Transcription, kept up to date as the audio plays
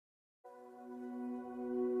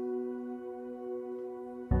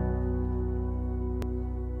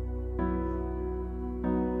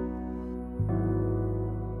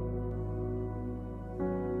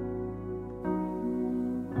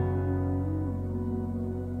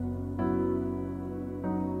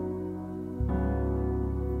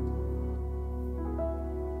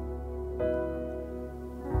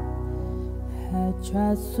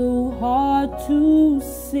tried so hard to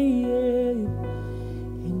see it.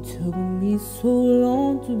 It took me so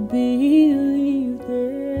long to believe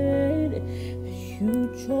that you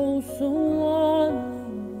chose someone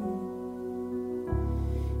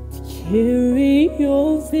to carry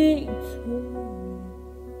your victory.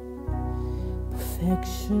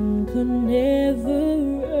 Perfection could never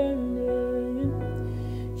earn it.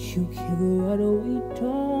 You give what we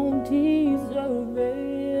don't deserve it.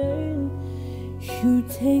 You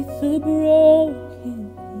take the broken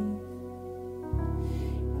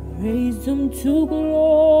and raise them to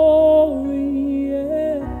glory.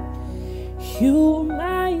 Yeah. You are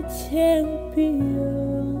my champion.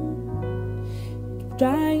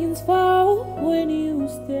 Giants fall when you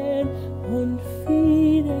stand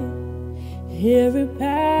undefeated. Every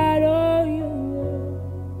battle you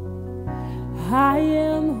won. I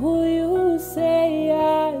am who you say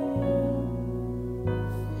I am.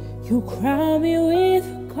 You crown me with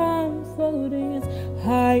confidence.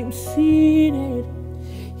 I'm seated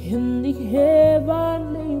in the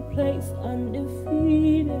heavenly place,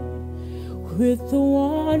 undefeated, with the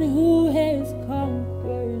one who has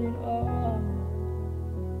conquered it all.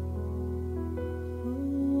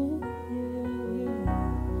 Oh, yeah.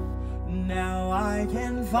 Now I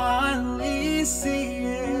can finally see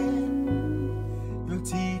it. You're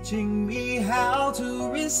teaching me how to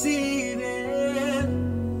receive it.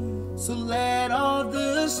 So let all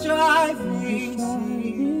the striving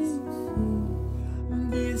cease.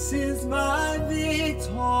 This is my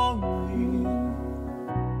victory.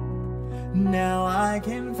 Now I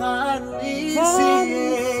can finally see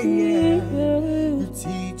it. You're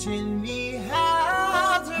teaching me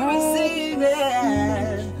how to receive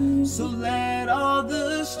it. So let all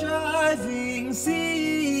the striving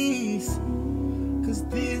cease. 'Cause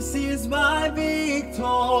this is my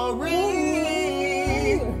victory.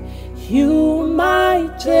 You are my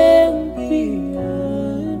champion.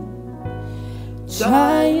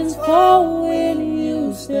 Giants fall when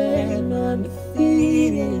you stand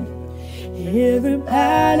undefeated. Every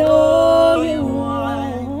battle you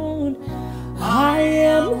won. I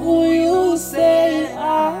am who you say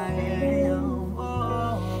I am.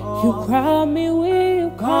 You crown me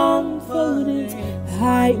with confidence.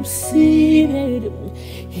 I'm seated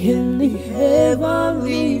in the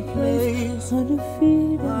heavenly place,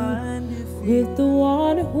 undefeated, with the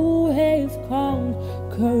one who has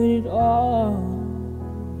conquered it all.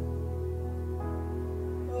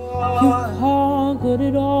 You conquered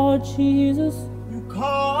it all, Jesus. You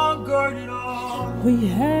conquered it all. We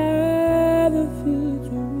have a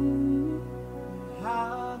victory.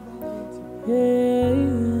 Yeah.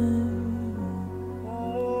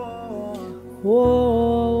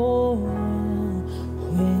 Oh,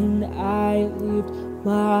 when I lift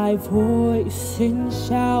my voice and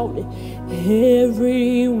shout,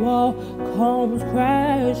 every wall comes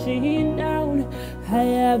crashing down. I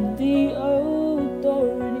have the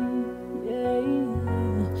authority, yeah.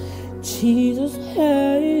 Jesus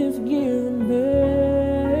has given me.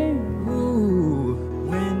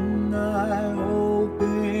 When I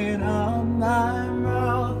open up my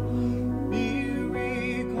mouth,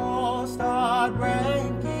 miracles start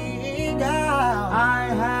breaking out. I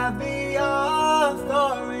have the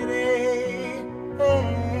authority,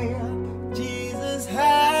 hey, Jesus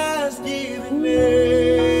has given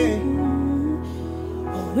me.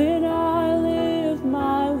 When I lift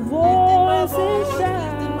my voice and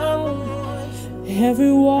shout,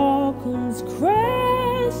 every wall comes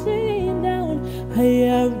crashing down. I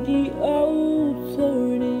have the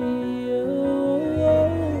authority, oh,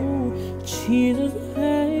 Jesus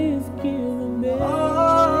has given me.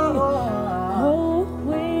 Oh,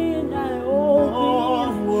 when I open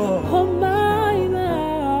up my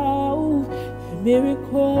mouth,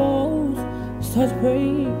 miracles start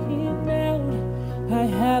breaking down. I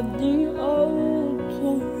have the authority,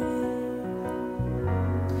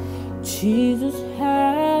 Jesus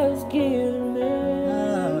has given me.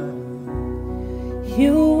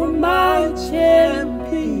 You are my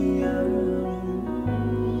champion.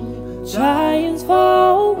 Giants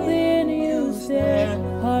fall when you stand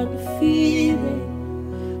undefeated.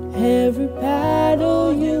 Every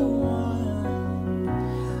battle you won.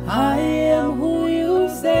 I am who you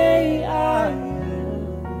say I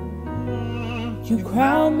am. You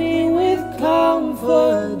crown me with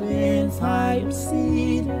confidence. I am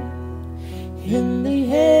seated in the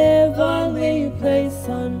heavenly place,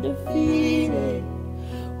 undefeated,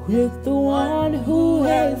 with the one who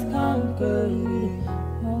has conquered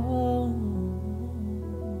all.